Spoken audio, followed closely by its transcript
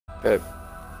Okay.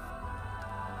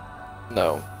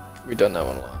 No, we done that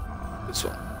one a lot. This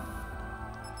one.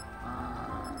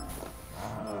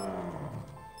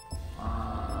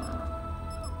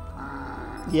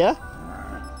 Yeah?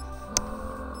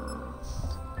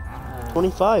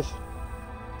 25.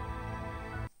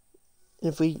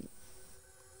 If we...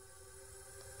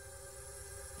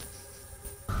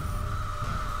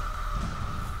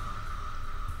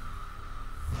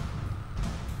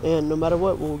 And no matter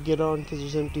what, we'll get on because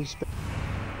there's empty space.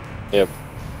 Yep.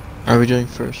 Are we doing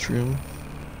first room?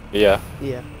 Yeah.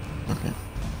 Yeah. Okay.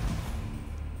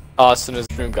 Austin is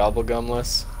room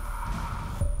gobblegumless.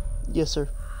 Yes, sir.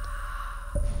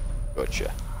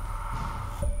 Gotcha.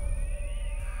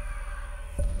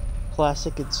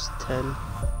 Classic, it's 10.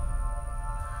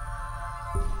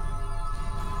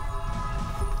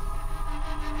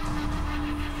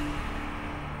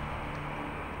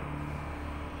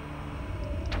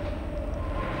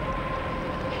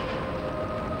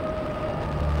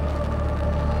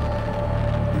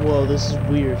 Whoa, this is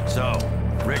weird. So,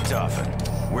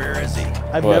 Richtofen, where is he?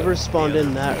 I've What? never spawned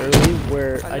in that early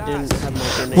where I didn't have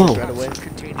my grenades Whoa. right away.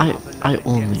 I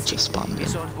only just spawned in.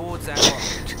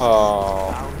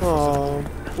 Oh. Oh,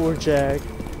 poor Jack.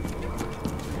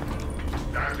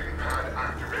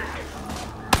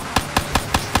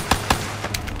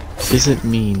 Is it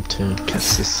mean to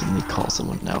consistently call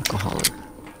someone an alcoholic?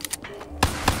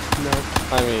 No,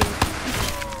 I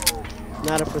mean,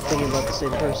 not if we're thinking about the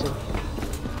same person.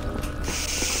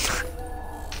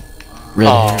 Red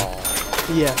hair? oh.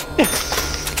 Yeah.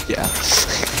 Yeah.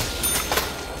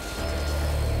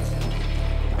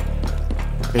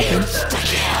 Bacon?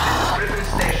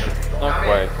 Not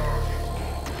quite.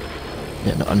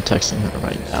 Yeah, no, I'm texting her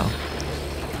right now.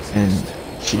 And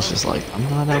she's just like, I'm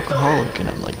not an alcoholic. And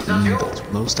I'm like, that's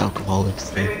what most alcoholics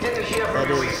think. That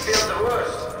is.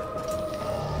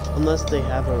 Unless they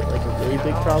have a like a really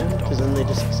big problem, because then they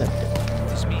just accept it.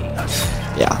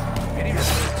 Yeah. Any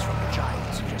reports from the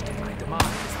giant suggesting my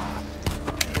demise are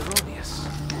erroneous.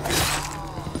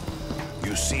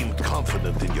 You seemed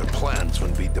confident in your plans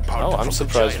when we departed. Oh, I'm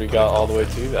surprised we got all the way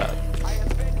through that.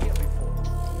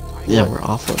 Yeah, we're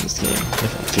awful in this game. I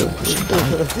feel like we should die.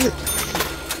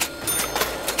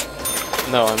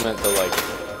 No, I meant the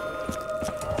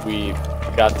like. We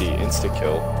got the insta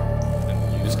kill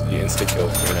and used the insta kill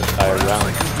for an entire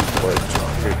round before it just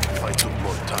appeared. If I took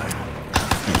more time.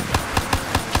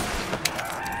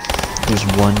 There's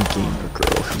one gamer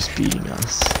girl who's beating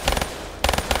us.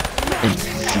 And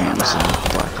Fuse in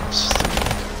Black Ops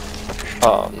 3.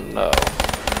 Oh no.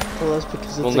 Well, that's because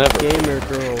it's We'll a never. gamer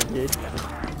girl, dude.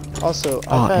 Also,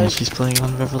 Oh, I've and had. she's playing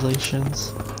on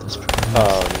Revelations. That's pretty nice.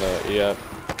 Oh no. Yeah.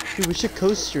 Dude, we should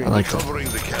co-stream. I like that. Covering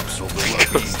the capsule will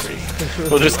not be easy.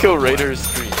 We'll just kill Raiders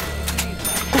 3.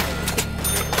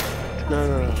 No,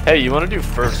 no, no. Hey, you want to do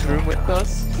first room with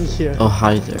us? Yeah. Oh,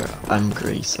 hi there. I'm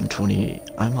Grace. I'm 28.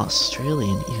 I'm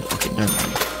Australian. Ew. Okay, never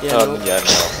mind. Yeah. No. Yeah,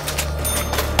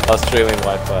 no. Australian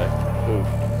Wi-Fi. Ooh.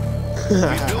 We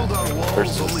build our walls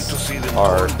Versus only to see them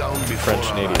our torn down before French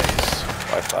our Canadian eyes.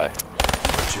 Wi-Fi.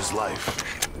 Which is life.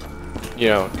 You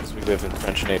know, because we live in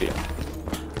French Canadian.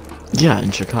 Yeah,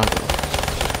 in Chicago.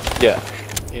 Yeah.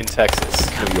 In Texas,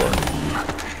 New York.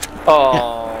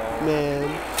 Oh. Man.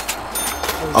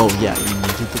 Oh, yeah, you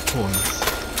needed the points.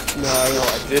 No, No,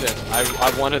 I didn't.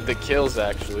 I wanted the kills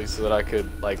actually, so that I could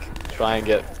like try and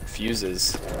get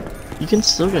fuses. You can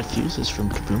still get fuses from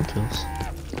Kaboom kills.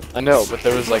 I know, but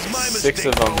there was like 6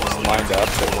 of them lined up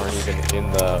that weren't even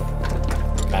in the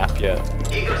map yet.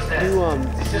 do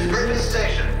fuses?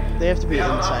 They have to be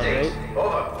inside, right?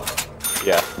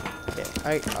 Yeah. Okay,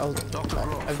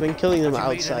 I've been killing them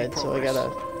outside, so I gotta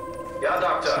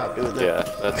stop doing that. Yeah,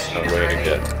 that's no way to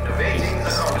get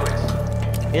fuses.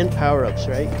 And power-ups,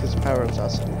 right? Because power-ups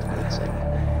also need to be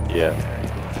inside. Yeah.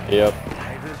 Yep.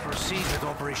 I will proceed with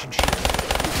Operation Shield.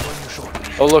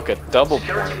 Oh look, a double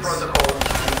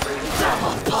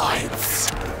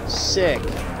points. Sick.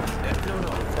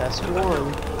 Best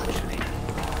one.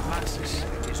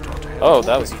 Oh,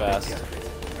 that was fast.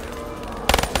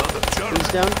 Who's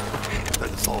down?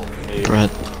 That's all. Hey, Brett.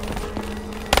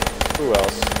 who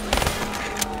else?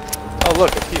 Oh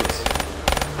look, a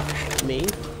fuse. Me?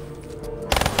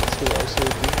 Who else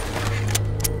would be?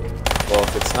 Well,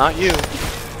 if it's not you,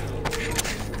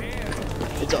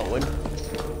 It's Owen.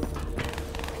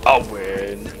 I'll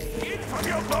win.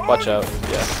 Watch out.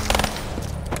 Yeah.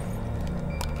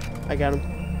 I got him.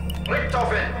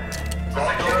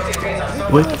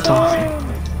 Wicktoffen.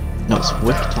 No, it's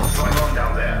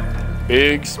Wicktoffen.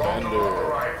 Big spender.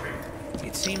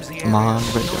 It seems the Come on, area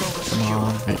is Reagan. no longer Come secure.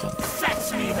 on, Reagan.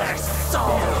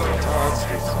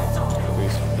 At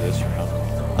least for this round.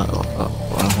 Uh-oh.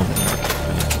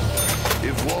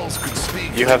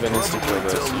 You have an instant kill though,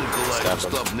 so you can stab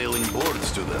them. Stop nailing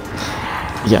boards to them.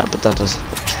 Yeah, but that doesn't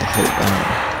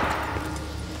hurt.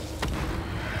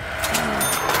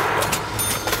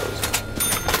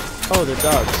 Oh, they're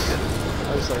dogs.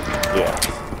 I was like, Yeah.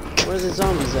 where are the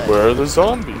zombies at? Where are the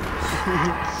zombies?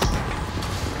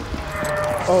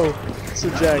 Oh, so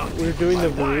Jack, we're doing the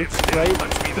roof, right?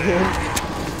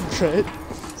 Brett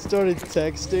started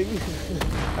texting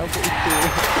halfway through,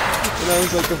 and I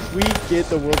was like, if we get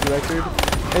the world record,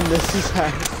 and this is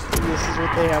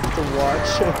what they have to watch.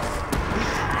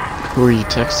 Who are you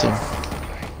texting?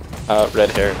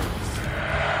 Red hair.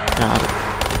 Got it.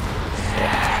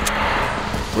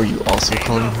 Were you also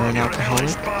calling her an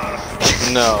alcoholic?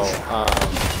 No,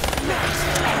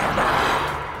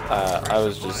 I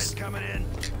was just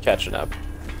catching up.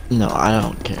 No, I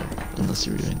don't care, unless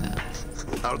you were doing that.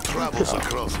 Our travels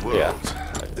across worlds.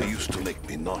 Yeah. They used to make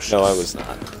me nauseous. No, I was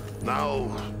not. Now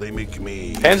they make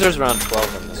me. Panzer's round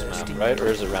 12 on this map, right? Or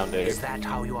is it round 8? Is that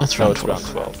how you That's No, round it's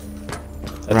 12. round 12.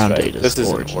 That's Round right. 8 is This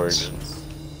isn't Origins. Origins.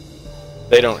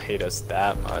 They don't hate us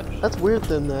that much. That's weird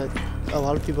then that a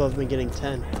lot of people have been getting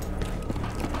 10.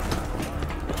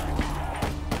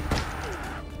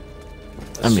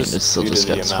 I mean, just it still due just to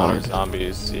the gets amount hard. of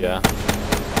zombies, yeah.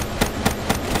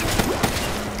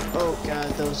 Oh god,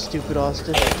 that was stupid,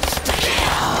 Austin.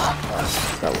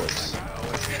 That works.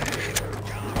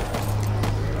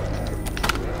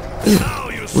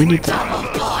 We need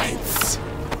that.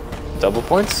 Double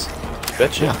points?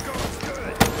 Betcha. Yeah.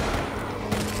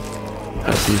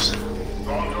 Got these.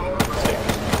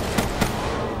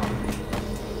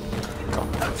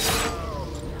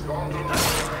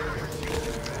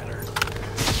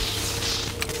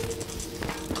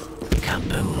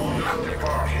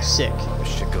 Sick. This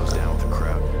shit goes down with the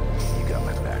crowd. You got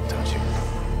my back, don't you?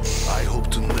 I hope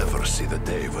to never see the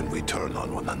day when we turn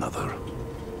on one another.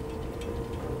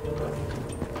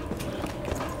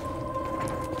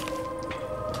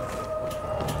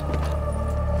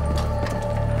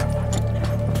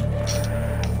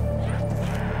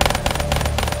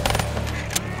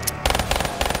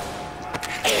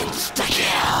 Nice.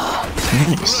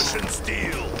 Russian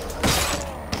steel.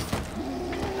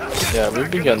 Yeah, we've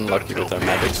been getting lucky with our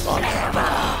magic spawns.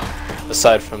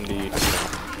 Aside from the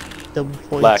Double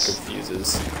points. lack of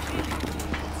fuses.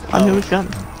 I mean, we've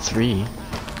gotten 3.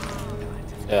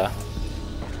 Yeah.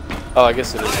 Oh, I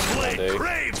guess it is My one blade day.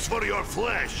 craves for your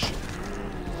flesh.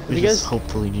 We you just guys-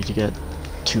 hopefully need to get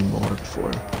 2 more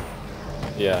before.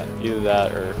 Yeah, either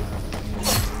that or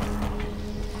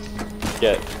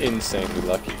get insanely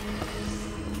lucky.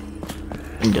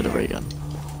 And get a ray gun.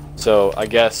 So I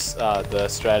guess the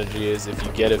strategy is if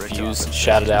you get a fuse,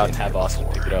 shout it out and have Austin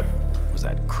pick it up. Was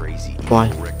that crazy evil Why?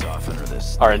 Richtofen or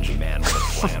this RNG. man with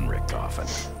a plan Richtofen?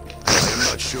 I am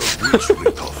not sure which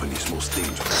Richtofen is most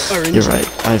dangerous. Orange. You're right.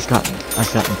 I've gotten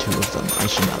 2 of them. I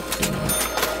should not be doing that.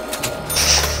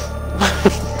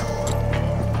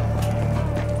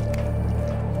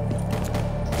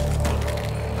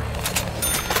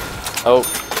 Oh,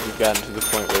 we've gotten to the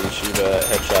point where the Shiva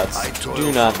headshots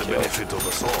do not for the kill. benefit of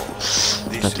us all.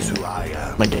 This God is damn who it. I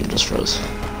am. My game just froze.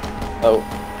 Oh,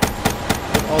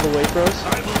 All the way, bros?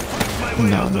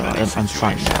 No, I'm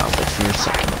fine now, but for a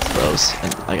second it froze,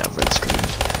 and I got red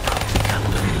screened.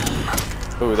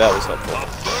 ooh, that was helpful.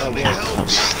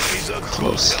 That was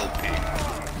close.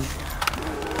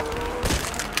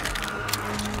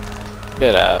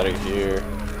 Get out of here.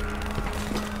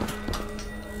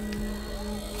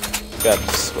 Got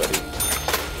sweaty.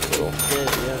 Little.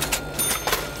 Yeah.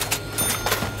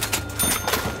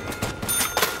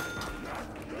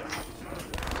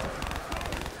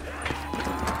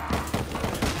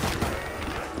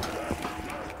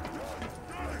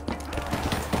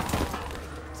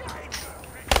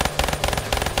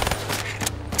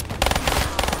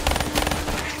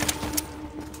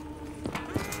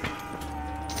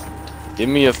 Give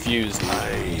me a fuse,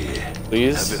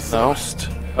 please. No.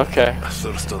 Okay. A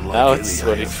thirst unlike Now it's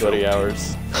any I sweaty have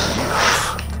hours.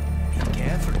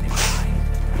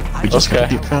 We just Okay.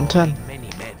 gotta beat round 10.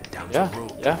 Yeah,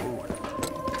 yeah.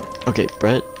 Okay,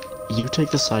 Brett, you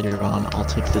take the side you're on, I'll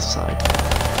take this side.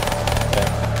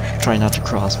 Okay. Try not to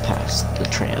cross past the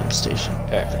tram station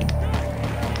Okay. thing.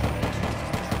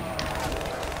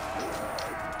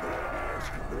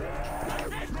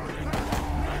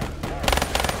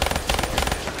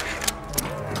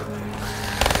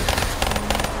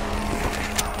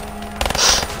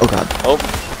 Oh god. Oh,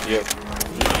 yep.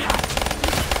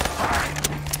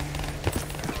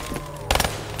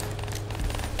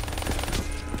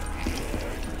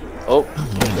 Oh, Man,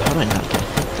 how did I not get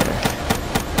hit there?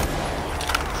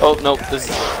 oh no, that was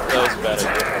a bad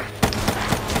idea.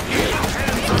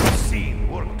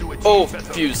 Oh,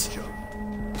 fuse.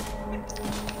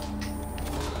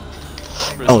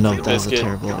 Oh no, that was a Biscuit.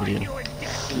 terrible idea.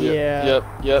 Yeah.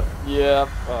 Yep.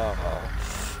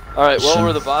 Alright, well, we're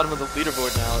at the bottom of the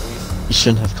leaderboard now, at least. You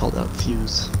shouldn't have called out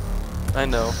Fuse. I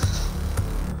know.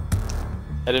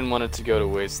 I didn't want it to go to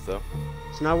waste, though.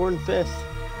 So now we're in 5th.